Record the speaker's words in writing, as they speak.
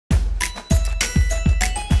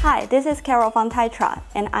Hi, this is Carol from Taitra,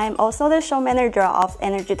 and I am also the show manager of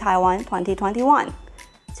Energy Taiwan 2021.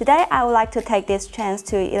 Today, I would like to take this chance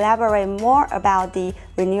to elaborate more about the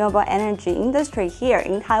renewable energy industry here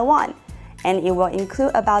in Taiwan, and it will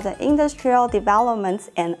include about the industrial developments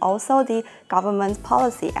and also the government's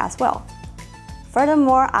policy as well.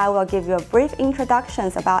 Furthermore, I will give you a brief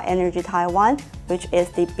introduction about Energy Taiwan, which is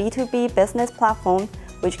the B2B business platform,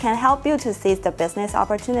 which can help you to seize the business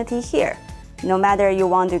opportunity here, no matter you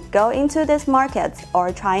want to go into this market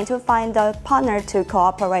or trying to find a partner to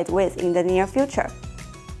cooperate with in the near future.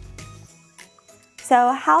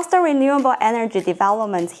 So how's the renewable energy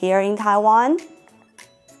development here in Taiwan?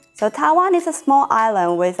 So Taiwan is a small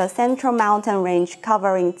island with a central mountain range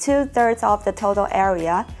covering 2/3 of the total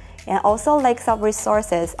area and also lakes of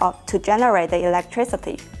resources to generate the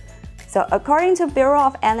electricity. So according to Bureau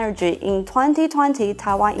of Energy, in 2020,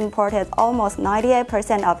 Taiwan imported almost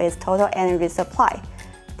 98% of its total energy supply.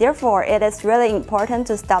 Therefore, it is really important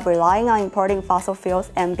to stop relying on importing fossil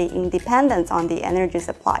fuels and be independent on the energy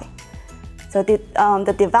supply. So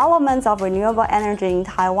the development of renewable energy in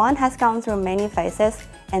Taiwan has gone through many phases,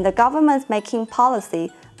 and the government's making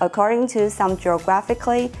policy according to some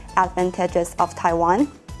geographically advantages of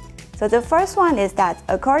Taiwan. So the first one is that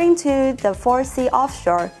according to the 4C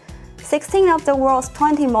offshore, 16 of the world's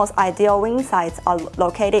 20 most ideal wind sites are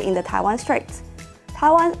located in the Taiwan Straits.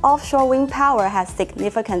 Taiwan's offshore wind power has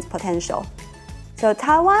significant potential. So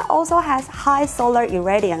Taiwan also has high solar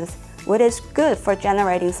irradiance, which is good for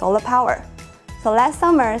generating solar power. So last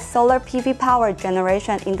summer, solar PV power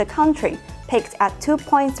generation in the country peaked at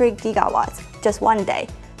 2.3 gigawatts just one day,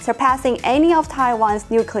 surpassing any of Taiwan's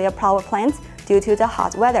nuclear power plants due to the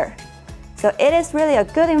hot weather. So it is really a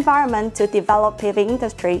good environment to develop PV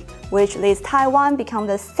industry, which leads Taiwan become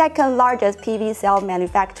the second largest PV cell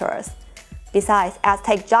manufacturers. Besides, as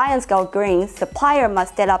tech giants go green, suppliers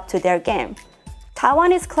must step up to their game.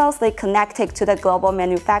 Taiwan is closely connected to the global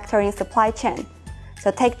manufacturing supply chain. So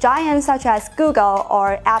tech giants such as Google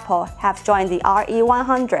or Apple have joined the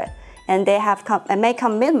RE100, and they have made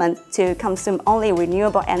commitment to consume only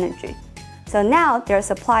renewable energy. So now their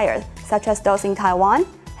suppliers, such as those in Taiwan,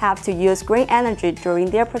 have to use green energy during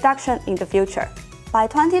their production in the future. By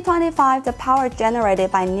 2025, the power generated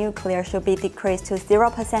by nuclear should be decreased to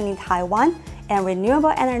 0% in Taiwan, and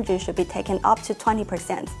renewable energy should be taken up to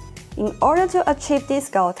 20%. In order to achieve this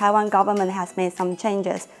goal, Taiwan government has made some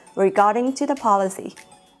changes regarding to the policy.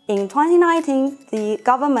 In 2019, the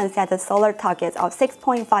government set a solar target of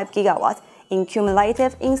 6.5 gigawatts in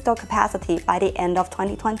cumulative installed capacity by the end of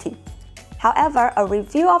 2020. However, a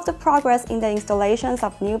review of the progress in the installations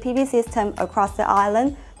of new PV systems across the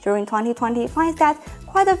island during 2020 finds that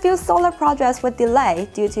quite a few solar projects were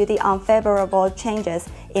delayed due to the unfavorable changes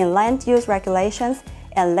in land use regulations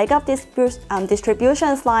and lack of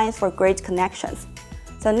distribution lines for grid connections.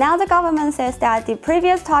 So now the government says that the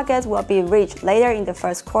previous targets will be reached later in the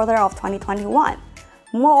first quarter of 2021.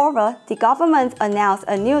 Moreover, the government announced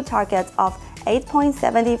a new target of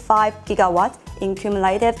 8.75 gigawatts in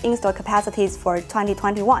cumulative installed capacities for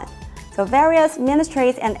 2021. So various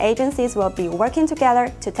ministries and agencies will be working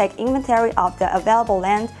together to take inventory of the available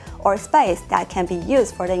land or space that can be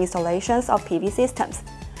used for the installations of PV systems.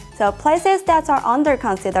 So places that are under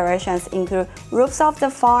considerations include roofs of the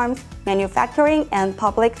farms, manufacturing, and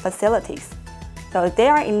public facilities. So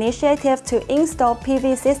there are initiatives to install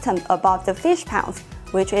PV systems above the fish ponds,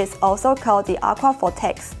 which is also called the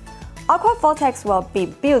aquavoltaics. Aquavoltaics will be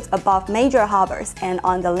built above major harbors and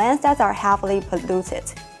on the lands that are heavily polluted.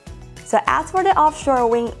 So as for the offshore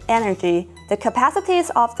wind energy, the capacities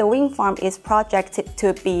of the wind farm is projected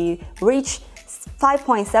to be reach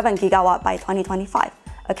 5.7 gigawatt by 2025,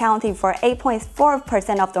 accounting for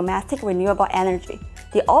 8.4% of domestic renewable energy.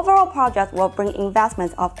 The overall project will bring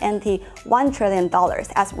investments of NT $1 trillion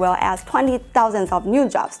as well as 20,000 of new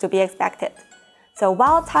jobs to be expected. So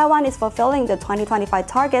while Taiwan is fulfilling the 2025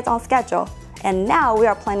 targets on schedule, and now we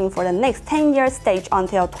are planning for the next 10-year stage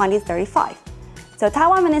until 2035. So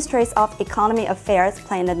Taiwan Ministries of Economy Affairs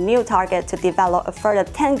plan a new target to develop a further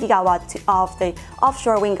 10 gigawatts of the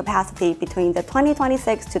offshore wind capacity between the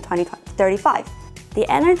 2026 to 2035. The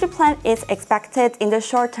energy plan is expected in the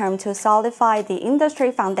short term to solidify the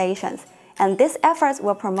industry foundations, and these efforts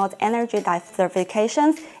will promote energy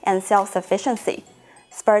diversification and self-sufficiency,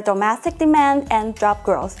 spur domestic demand and job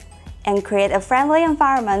growth, and create a friendly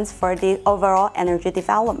environment for the overall energy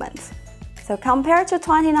development. So compared to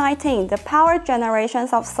 2019, the power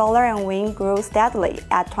generations of solar and wind grew steadily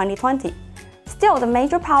at 2020. Still, the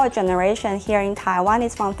major power generation here in Taiwan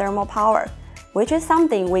is from thermal power, which is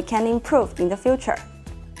something we can improve in the future.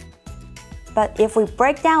 But if we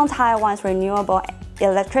break down Taiwan's renewable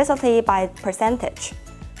electricity by percentage.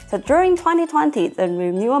 So during 2020, the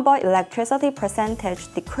renewable electricity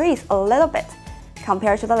percentage decreased a little bit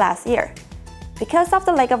compared to the last year. Because of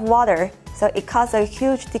the lack of water, so it caused a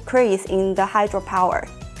huge decrease in the hydropower.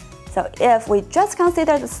 So if we just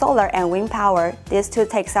consider the solar and wind power, these two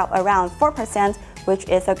takes up around 4%, which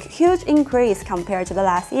is a huge increase compared to the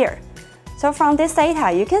last year. So from this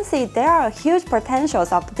data, you can see there are huge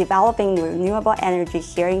potentials of developing renewable energy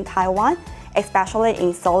here in Taiwan, especially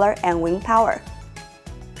in solar and wind power.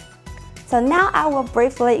 So now I will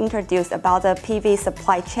briefly introduce about the PV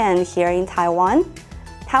supply chain here in Taiwan.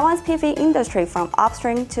 Taiwan's PV industry from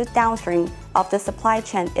upstream to downstream of the supply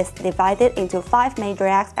chain is divided into 5 major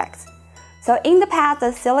aspects. So in the past,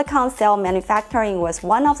 the silicon cell manufacturing was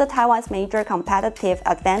one of the Taiwan's major competitive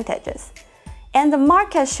advantages. And the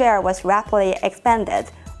market share was rapidly expanded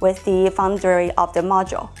with the foundry of the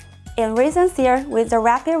module. In recent years, with the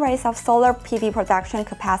rapid rise of solar PV production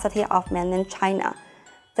capacity of mainland China,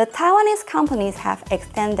 the Taiwanese companies have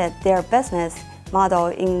extended their business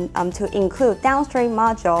model to include downstream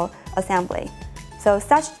module assembly. So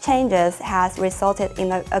such changes has resulted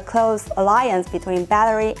in a close alliance between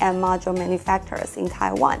battery and module manufacturers in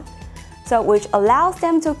Taiwan, so which allows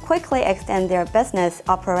them to quickly extend their business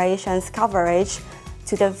operations coverage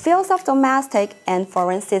to the fields of domestic and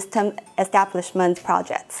foreign system establishment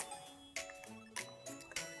projects.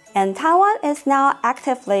 And Taiwan is now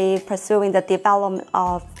actively pursuing the development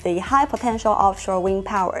of the high potential offshore wind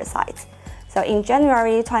power sites. So in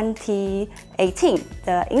January 2018,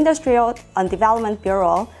 the Industrial Development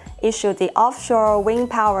Bureau issued the Offshore Wind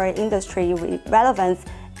Power Industry Relevance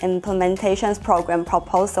Implementations Program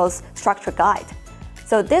Proposals Structure Guide.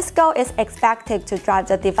 So this goal is expected to drive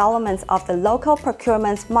the development of the local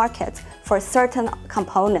procurement market for certain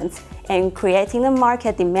components and creating the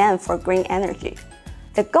market demand for green energy.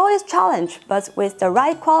 The goal is challenged, but with the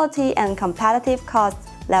right quality and competitive cost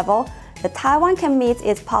level, the Taiwan can meet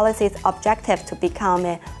its policy's objective to become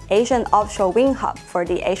an Asian offshore wind hub for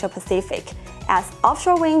the Asia-Pacific, as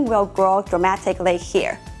offshore wind will grow dramatically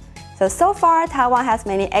here. So far, Taiwan has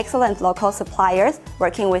many excellent local suppliers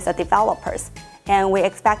working with the developers, and we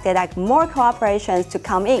expect that more cooperations to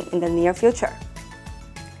come in the near future.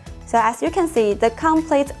 So as you can see, the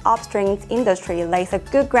complete upstream industry lays a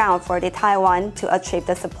good ground for the Taiwan to achieve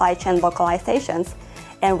the supply chain localizations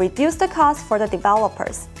and reduce the cost for the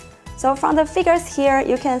developers. So from the figures here,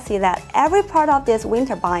 you can see that every part of this wind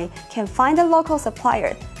turbine can find a local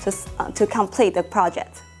supplier to complete the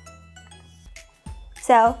project.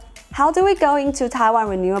 So how do we go into Taiwan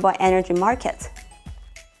renewable energy market?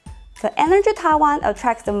 So Energy Taiwan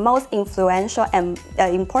attracts the most influential and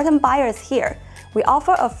important buyers here. We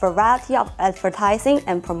offer a variety of advertising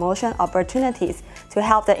and promotion opportunities to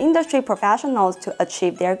help the industry professionals to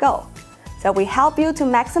achieve their goal. So we help you to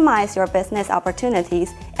maximize your business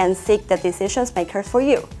opportunities and seek the decision makers for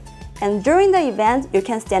you. And during the event, you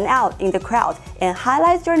can stand out in the crowd and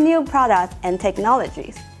highlight your new products and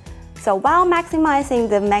technologies. So while maximizing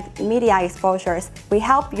the media exposures, we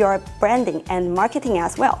help your branding and marketing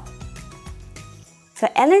as well. So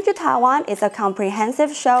Energy Taiwan is a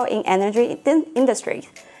comprehensive show in energy industry.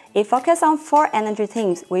 It focuses on 4 energy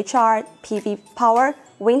themes, which are PV power,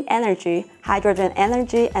 wind energy, hydrogen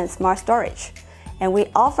energy, and smart storage. And we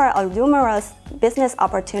offer numerous business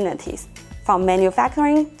opportunities, from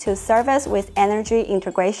manufacturing to service with energy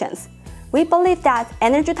integrations. We believe that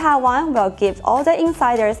Energy Taiwan will give all the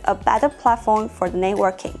insiders a better platform for the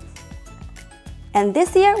networking. And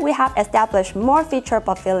this year, we have established more feature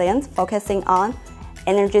pavilions focusing on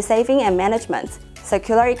energy saving and management,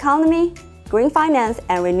 circular economy, green finance,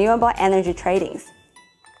 and renewable energy tradings.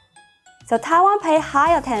 So Taiwan pays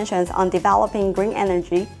high attention on developing green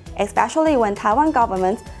energy, especially when Taiwan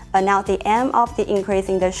government announced the aim of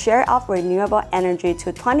increasing the share of renewable energy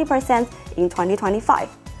to 20% in 2025.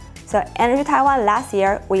 So Energy Taiwan last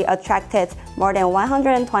year, we attracted more than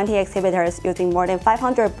 120 exhibitors using more than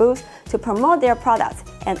 500 booths to promote their products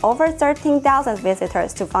and over 13,000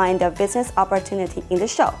 visitors to find the business opportunity in the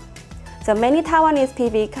show. So many Taiwanese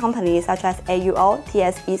PV companies such as AUO,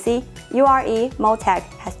 TSEC, URE, Motec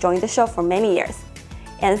has joined the show for many years.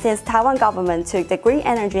 And since Taiwan government took the green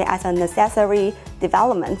energy as a necessary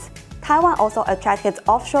development, Taiwan also attracted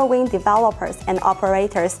offshore wind developers and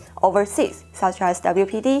operators overseas, such as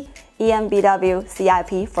WPD, EMBW,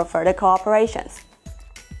 CIP for further cooperations.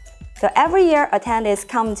 So every year, attendees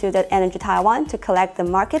come to the Energy Taiwan to collect the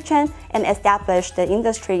market trend and establish the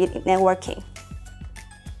industry networking.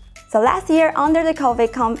 So last year, under the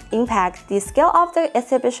COVID impact, the scale of the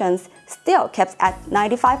exhibitions still kept at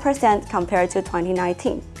 95% compared to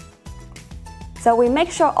 2019. So we make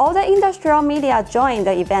sure all the industrial media join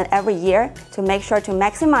the event every year to make sure to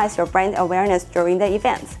maximize your brand awareness during the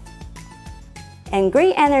events. And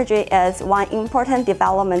green energy is one important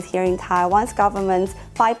development here in Taiwan's government's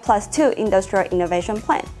 5+2 Industrial Innovation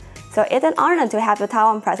Plan. So it's an honor to have the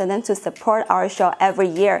Taiwan President to support our show every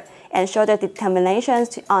year and show the determination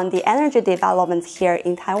on the energy developments here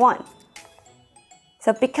in Taiwan.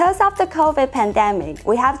 So because of the COVID pandemic,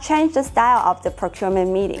 we have changed the style of the procurement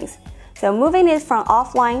meetings. So moving it from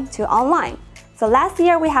offline to online. So last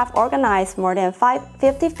year, we have organized more than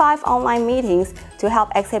 55 online meetings to help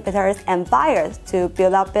exhibitors and buyers to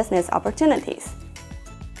build up business opportunities.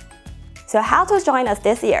 So how to join us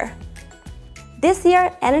this year? This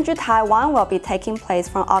year, Energy Taiwan will be taking place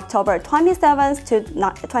from October 27th to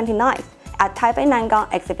 29th at Taipei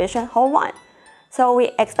Nangang Exhibition Hall 1. So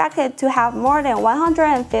we expected to have more than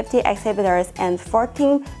 150 exhibitors and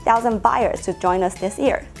 14,000 buyers to join us this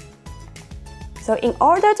year. So in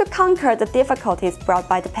order to conquer the difficulties brought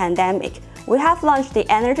by the pandemic, we have launched the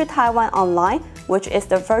Energy Taiwan Online, which is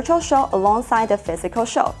the virtual show alongside the physical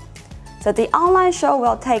show. So the online show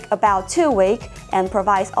will take about 2 weeks and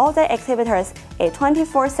provides all the exhibitors a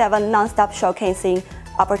 24/7 non-stop showcasing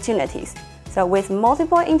opportunities. So with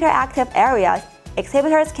multiple interactive areas,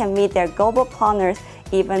 exhibitors can meet their global partners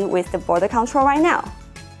even with the border control right now.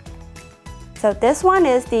 So this one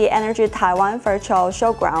is the Energy Taiwan Virtual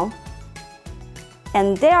Showground.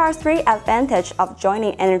 And there are 3 advantages of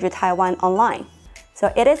joining Energy Taiwan Online. So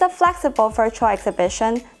it is a flexible virtual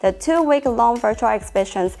exhibition. The 2-week-long virtual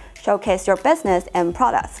exhibitions showcase your business and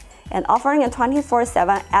products, and offering a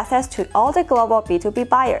 24/7 access to all the global B2B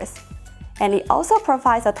buyers. And it also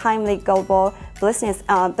provides a timely global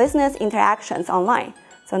business interactions online.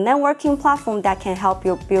 So networking platform that can help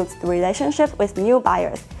you build relationships with new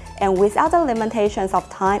buyers and without the limitations of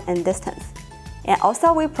time and distance. And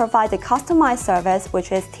also we provide the customized service,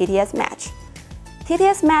 which is TTS Match.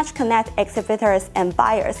 TTS Match connects exhibitors and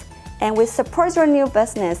buyers, and we support your new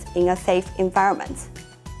business in a safe environment.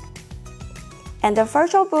 And the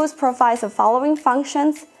virtual booth provides the following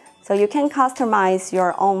functions. So you can customize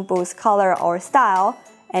your own booth color or style,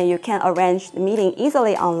 and you can arrange the meeting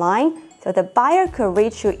easily online. So the buyer could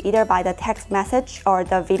reach you either by the text message or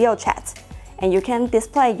the video chat. And you can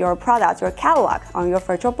display your product, your catalog on your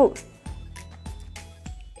virtual booth.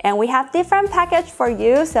 And we have different packages for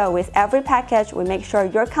you. So with every package, we make sure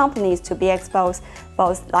your company is to be exposed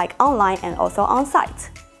both like online and also on site.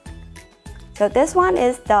 So this one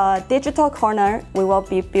is the digital corner we will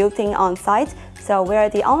be building on site. So we're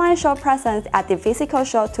the online show presence at the physical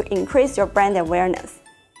show to increase your brand awareness.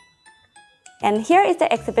 And here is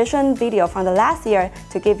the exhibition video from the last year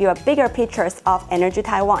to give you a bigger pictures of Energy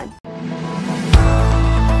Taiwan.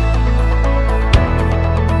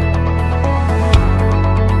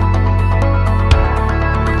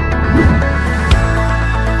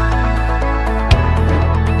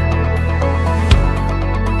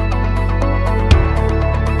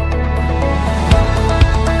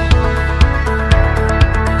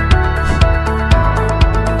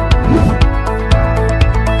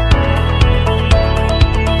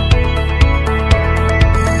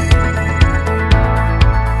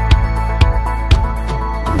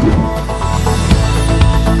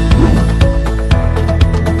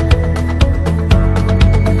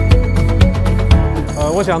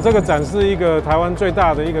我想这个展是一个台湾最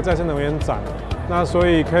大的一个再生能源展，那所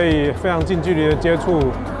以可以非常近距离的接触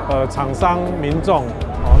厂商、民众，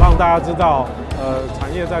让大家知道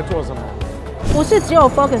产业在做什么。不是只有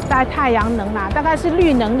focus 在太阳能啦，大概是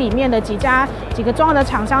绿能里面的几个重要的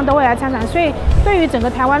厂商都会来参展，所以对于整个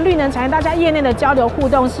台湾绿能产业，大家业内的交流互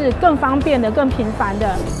动是更方便的、更频繁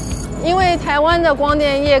的。因为台湾的光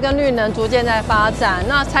电业跟绿能逐渐在发展，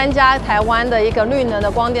那参加台湾的一个绿能的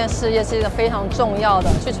光电事业是一个非常重要的，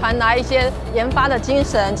去传达一些研发的精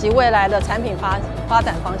神及未来的产品发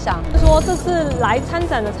展方向。说这次来参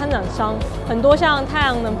展的参展商很多，像太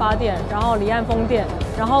阳能发电，然后离岸风电，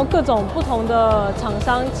然后各种不同的厂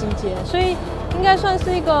商集结，所以应该算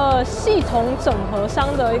是一个系统整合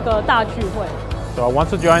商的一个大聚会。So I want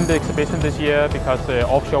to join the exhibition this year because the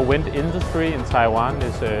offshore wind industry in Taiwan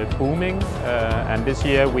is booming, and this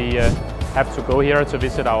year we have to go here to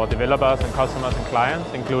visit our developers and customers and clients,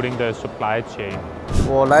 including the supply chain.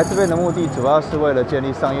 我来这边的目的主要是为了建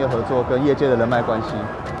立商业合作跟业界的人脉关系，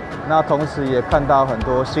那同时也看到很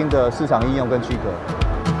多新的市场应用跟区隔。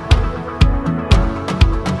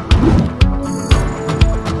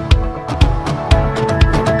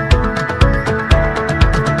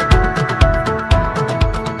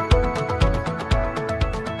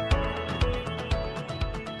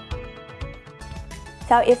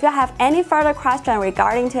So if you have any further question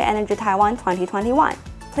regarding to Energy Taiwan 2021,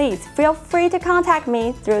 please feel free to contact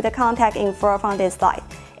me through the contact info from this slide.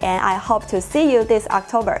 And I hope to see you this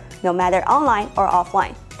October, no matter online or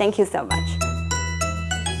offline. Thank you so much.